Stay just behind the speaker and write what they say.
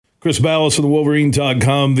Chris Balas of the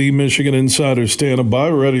Wolverine.com, the Michigan Insider, standing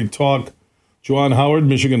by. We're ready to talk Juwan Howard,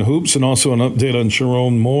 Michigan Hoops, and also an update on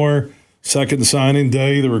Sharon Moore. Second signing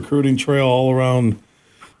day, the recruiting trail all around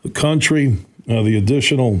the country, the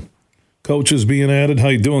additional coaches being added. How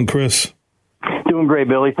you doing, Chris? Doing great,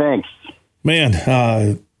 Billy. Thanks. Man,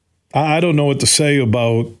 I don't know what to say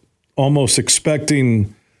about almost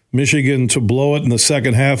expecting Michigan to blow it in the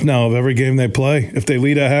second half now of every game they play. If they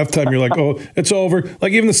lead at halftime, you're like, oh, it's over.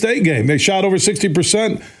 Like even the State game, they shot over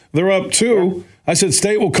 60%. They're up 2. I said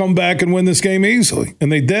State will come back and win this game easily,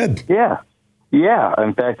 and they did. Yeah.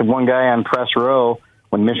 In fact, the one guy on press row,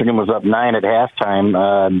 when Michigan was up 9 at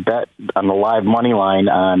halftime, bet on the live money line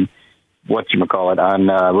on on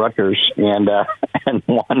Rutgers, and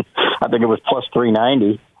won. I think it was plus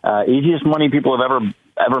 390. Easiest money people have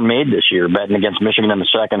ever made this year, betting against Michigan in the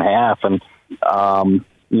second half. And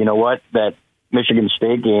you know what? That Michigan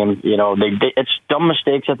State game, it's dumb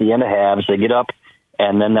mistakes at the end of halves. They get up,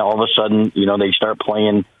 and then all of a sudden, they start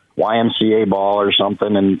playing YMCA ball or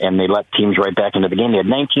something, and they let teams right back into the game. They had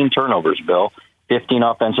 19 turnovers, Bill, 15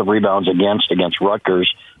 offensive rebounds against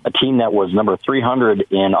Rutgers, a team that was number 300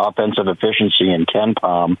 in offensive efficiency in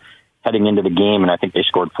KenPom heading into the game, and I think they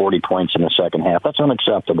scored 40 points in the second half. That's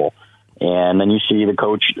unacceptable. And then you see the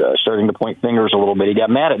coach starting to point fingers a little bit. He got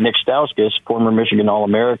mad at Nick Stauskas, former Michigan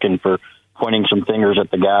All-American, for pointing some fingers at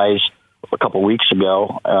the guys a couple weeks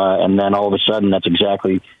ago, and then all of a sudden that's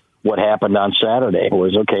exactly what happened on Saturday. It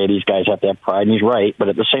was, okay, these guys have to have pride, and he's right, but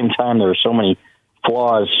at the same time there are so many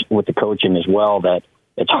flaws with the coaching as well that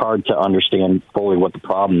it's hard to understand fully what the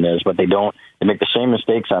problem is, but they make the same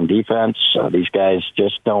mistakes on defense. These guys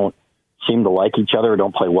just don't seem to like each other,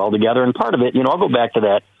 don't play well together. And part of it, I'll go back to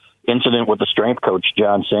that incident with the strength coach,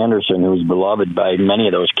 John Sanderson, who's beloved by many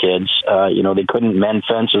of those kids. They couldn't mend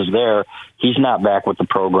fences there. He's not back with the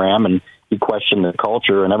program, and he questioned the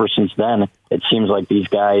culture. And ever since then, it seems like these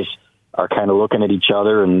guys are kind of looking at each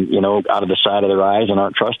other and, out of the side of their eyes and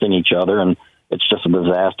aren't trusting each other. And it's just a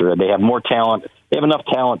disaster. They have more talent. They have enough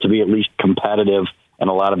talent to be at least competitive in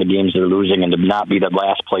a lot of the games they're losing and to not be the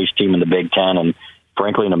last place team in the Big Ten. And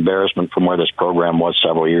frankly, an embarrassment from where this program was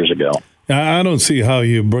several years ago. I don't see how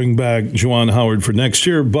you bring back Juwan Howard for next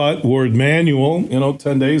year, but Ward Manuel,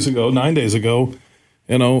 9 days ago,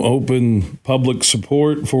 open public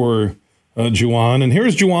support for Juwan. And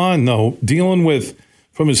here's Juwan, though, dealing with,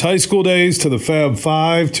 from his high school days to the Fab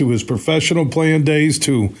Five to his professional playing days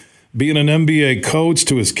to being an NBA coach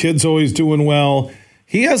to his kids always doing well.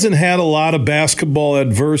 He hasn't had a lot of basketball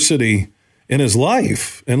adversity in his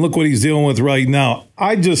life. And look what he's dealing with right now.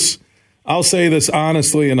 I'll say this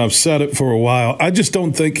honestly, and I've said it for a while. I just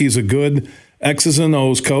don't think he's a good X's and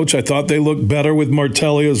O's coach. I thought they looked better with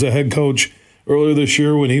Martelli as a head coach earlier this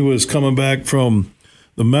year when he was coming back from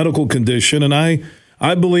the medical condition. And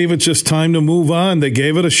I believe it's just time to move on. They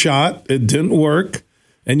gave it a shot. It didn't work.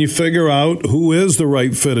 And you figure out who is the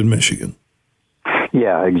right fit in Michigan.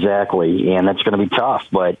 Yeah, exactly. And that's going to be tough,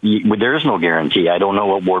 but there is no guarantee. I don't know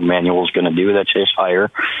what Ward Manuel is going to do. That's his hire.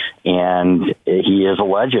 And he is a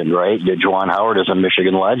legend, right? Juwan Howard is a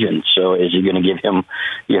Michigan legend. So is he going to give him,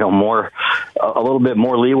 a little bit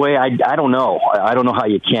more leeway? I don't know. I don't know how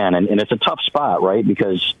you can. And it's a tough spot, right?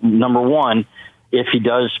 Because number one, if he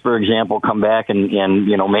does, for example, come back and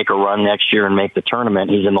make a run next year and make the tournament,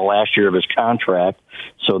 he's in the last year of his contract.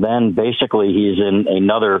 So then basically he's in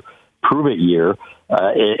another prove-it year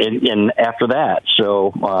and after that.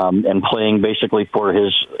 So and playing basically for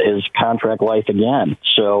his contract life again.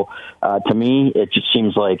 So to me, it just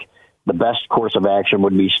seems like the best course of action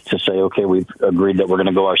would be to say, okay, we've agreed that we're going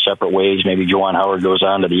to go our separate ways. Maybe Juwan Howard goes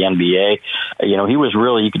on to the NBA. He was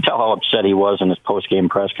really, you could tell how upset he was in his post-game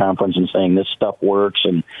press conference and saying this stuff works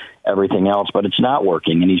and everything else, but it's not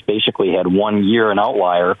working. And he's basically had 1 year an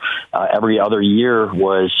outlier. Every other year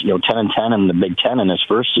was, 10-10 in the Big Ten in his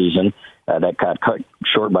first season. That got cut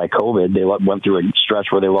short by COVID. They went through a stretch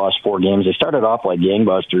where they lost 4 games. They started off like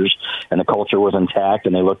gangbusters, and the culture was intact,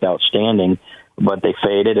 and they looked outstanding. But they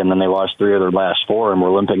faded, and then they lost 3 of their last 4, and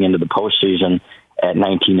were limping into the postseason at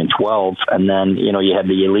 19-12. And then, you had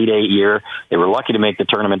the Elite 8 year. They were lucky to make the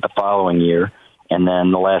tournament the following year. And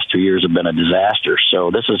then the last 2 years have been a disaster.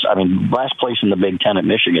 So this is, last place in the Big Ten at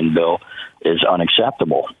Michigan, Bill, is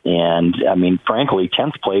unacceptable. And, frankly,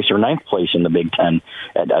 10th place or 9th place in the Big Ten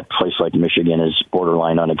at a place like Michigan is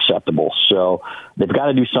borderline unacceptable. So they've got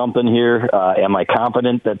to do something here. Am I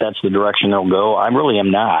confident that that's the direction they'll go? I really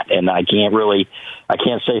am not. And I can't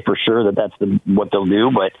say for sure that that's what they'll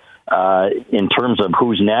do, but in terms of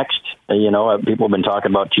who's next, people have been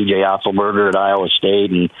talking about T.J. Otzelberger at Iowa State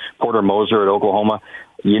and Porter Moser at Oklahoma.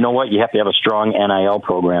 you know what? You have to have a strong NIL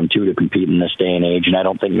program, too, to compete in this day and age, and I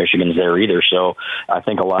don't think Michigan's there either. So I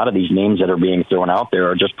think a lot of these names that are being thrown out there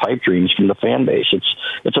are just pipe dreams from the fan base.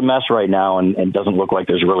 It's a mess right now, and it doesn't look like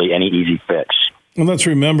there's really any easy fix. And let's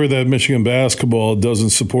remember that Michigan basketball doesn't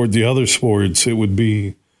support the other sports. It would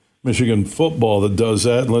be Michigan football that does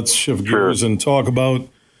that. Let's shift gears and talk about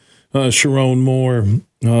Sharon Moore.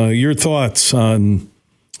 Your thoughts on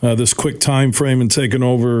this quick time frame and taking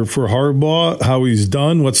over for Harbaugh, how he's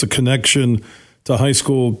done, what's the connection to high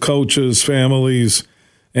school coaches, families,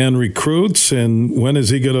 and recruits, and when is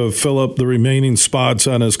he going to fill up the remaining spots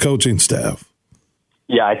on his coaching staff?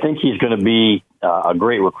 Yeah, I think he's going to be a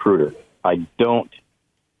great recruiter. I don't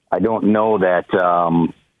know that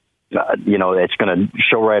it's going to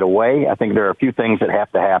show right away. I think there are a few things that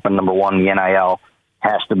have to happen. Number one, the NIL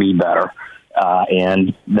has to be better.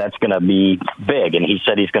 And that's going to be big. And he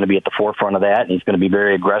said he's going to be at the forefront of that, and he's going to be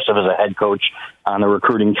very aggressive as a head coach on the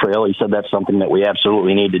recruiting trail. He said that's something that we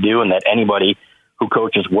absolutely need to do, and that anybody who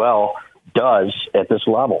coaches well does at this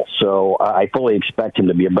level. So I fully expect him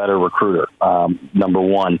to be a better recruiter, number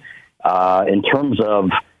one. In terms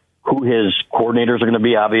of who his coordinators are going to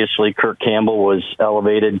be, obviously Kirk Campbell was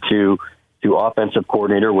elevated to offensive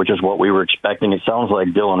coordinator, which is what we were expecting. It sounds like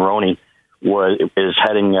Dylan Roney is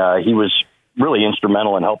heading. He was really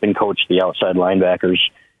instrumental in helping coach the outside linebackers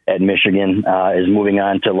at Michigan, is moving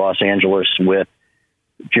on to Los Angeles with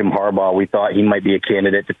Jim Harbaugh. We thought he might be a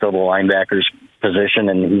candidate to fill the linebackers position,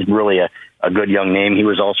 and he's really a good young name. He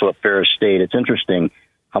was also at Ferris State. It's interesting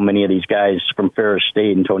how many of these guys from Ferris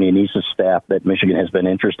State and Tony Anese's staff that Michigan has been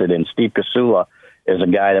interested in. Steve Kasula is a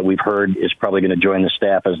guy that we've heard is probably going to join the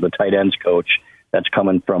staff as the tight ends coach. That's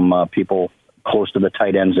coming from people close to the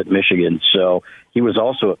tight ends at Michigan. So he was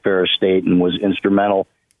also at Ferris State and was instrumental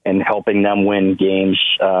in helping them win games.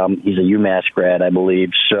 He's a UMass grad, I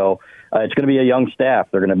believe. So it's going to be a young staff.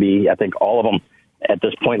 They're going to be, I think, all of them at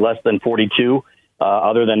this point less than 42,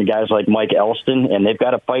 other than guys like Mike Elston, and they've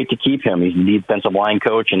got to fight to keep him. He's the defensive line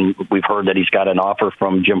coach, and we've heard that he's got an offer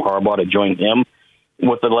from Jim Harbaugh to join him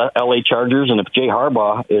with the LA Chargers. And if Jay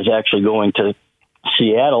Harbaugh is actually going to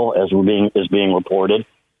Seattle, as is being reported,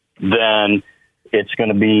 then it's going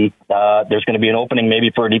to be there's going to be an opening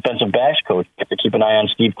maybe for a defensive backs coach. You have to keep an eye on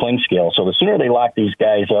Steve Klingscale. So the sooner they lock these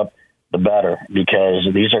guys up, the better, because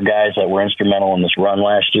these are guys that were instrumental in this run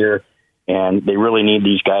last year, and they really need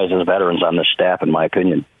these guys as veterans on this staff, in my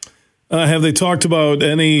opinion. Have they talked about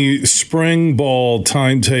any spring ball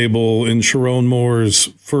timetable in Sharon Moore's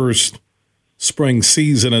first spring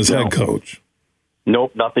season as head coach?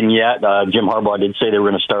 Nope, nothing yet. Jim Harbaugh did say they were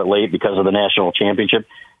going to start late because of the national championship.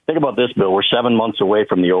 Think about this, Bill. We're 7 months away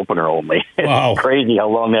from the opener only. Wow. It's crazy how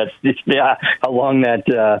long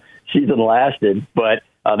that season lasted. But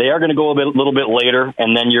they are going to go a little bit later,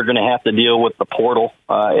 and then you're going to have to deal with the portal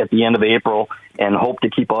at the end of April and hope to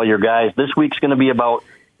keep all your guys. This week's going to be about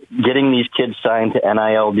getting these kids signed to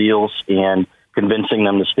NIL deals and convincing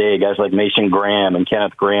them to stay. Guys like Mason Graham and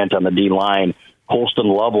Kenneth Grant on the D-line. Holston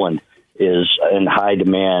Loveland is in high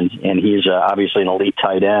demand, and he's obviously an elite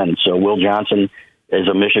tight end. So Will Johnson is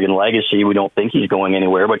a Michigan legacy. We don't think he's going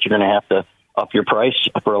anywhere, but you're going to have to up your price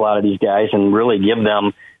for a lot of these guys and really give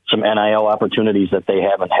them some NIL opportunities that they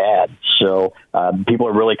haven't had. So people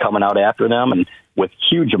are really coming out after them and with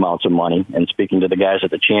huge amounts of money, and speaking to the guys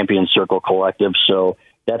at the Champion Circle Collective. So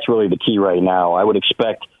that's really the key right now. I would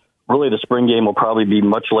expect really the spring game will probably be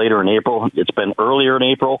much later in April. It's been earlier in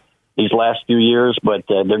April these last few years, but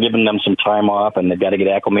they're giving them some time off, and they've got to get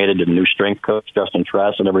acclimated to the new strength coach, Justin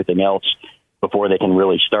Tress, and everything else before they can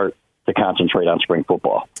really start to concentrate on spring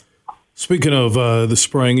football. Speaking of the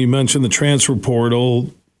spring, you mentioned the transfer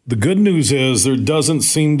portal. The good news is there doesn't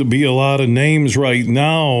seem to be a lot of names right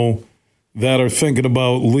now that are thinking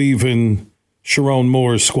about leaving Sharon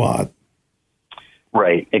Moore's squad.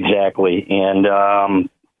 Right, exactly. And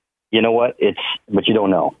you know what? But you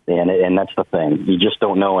don't know, and that's the thing. You just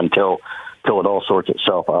don't know until it all sorts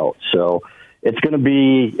itself out. So it's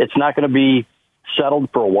not going to be settled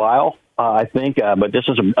for a while, I think. But this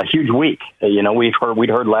is a huge week. We'd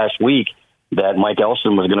heard last week that Mike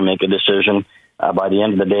Elston was going to make a decision by the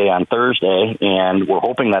end of the day on Thursday, and we're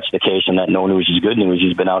hoping that's the case and that no news is good news.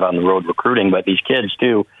 He's been out on the road recruiting, but these kids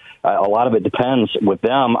too, a lot of it depends with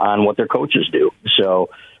them on what their coaches do. So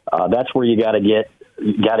that's where you got to get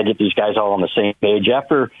these guys all on the same page.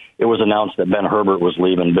 After it was announced that Ben Herbert was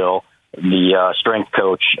leaving, Bill, the strength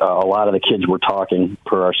coach, a lot of the kids were talking,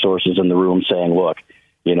 per our sources in the room, saying, look,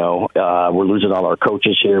 we're losing all our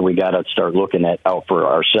coaches here. We got to start looking out for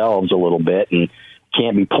ourselves a little bit and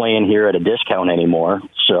can't be playing here at a discount anymore.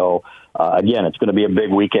 So again, it's going to be a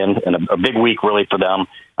big weekend and a big week really for them.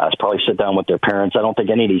 It's probably sit down with their parents. I don't think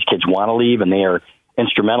any of these kids want to leave, and they are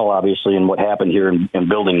instrumental, obviously, in what happened here in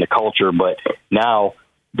building the culture. But now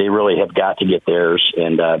they really have got to get theirs,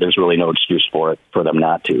 and there's really no excuse for them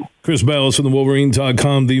not to. Chris Balas from the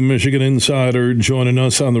Wolverine.com, the Michigan Insider, joining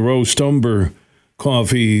us on the Roast Umber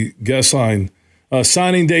Coffee guest line.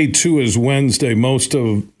 Signing day 2 is Wednesday. Most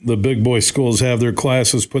of the big boy schools have their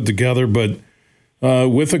classes put together, but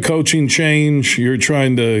with a coaching change, you're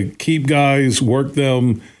trying to keep guys, work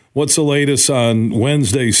them. What's the latest on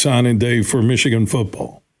Wednesday signing day for Michigan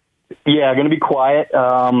football? Yeah, going to be quiet,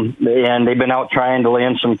 and they've been out trying to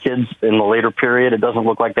land some kids in the later period. It doesn't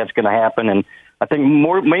look like that's going to happen, and I think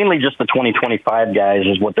mainly just the 2025 guys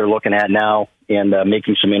is what they're looking at now, and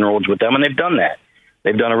making some inroads with them, and they've done that.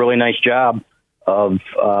 They've done a really nice job of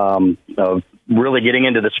really getting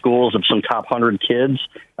into the schools of some top 100 kids.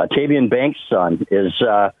 Tavian Banks' son is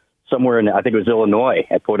somewhere in, I think it was Illinois.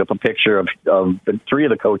 I put up a picture of the 3 of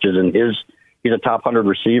the coaches, and he's a top 100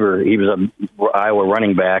 receiver. He was a Iowa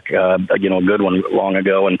running back, a good one long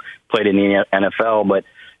ago, and played in the NFL. But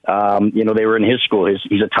they were in his school.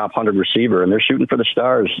 He's a top 100 receiver, and they're shooting for the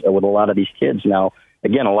stars with a lot of these kids. Now,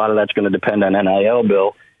 again, a lot of that's going to depend on NIL,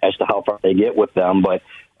 Bill, as to how far they get with them. But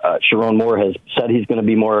Sharon Moore has said he's going to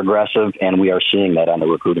be more aggressive, and we are seeing that on the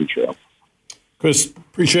recruiting trail. Chris,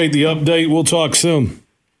 appreciate the update. We'll talk soon.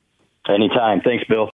 Anytime. Thanks, Bill.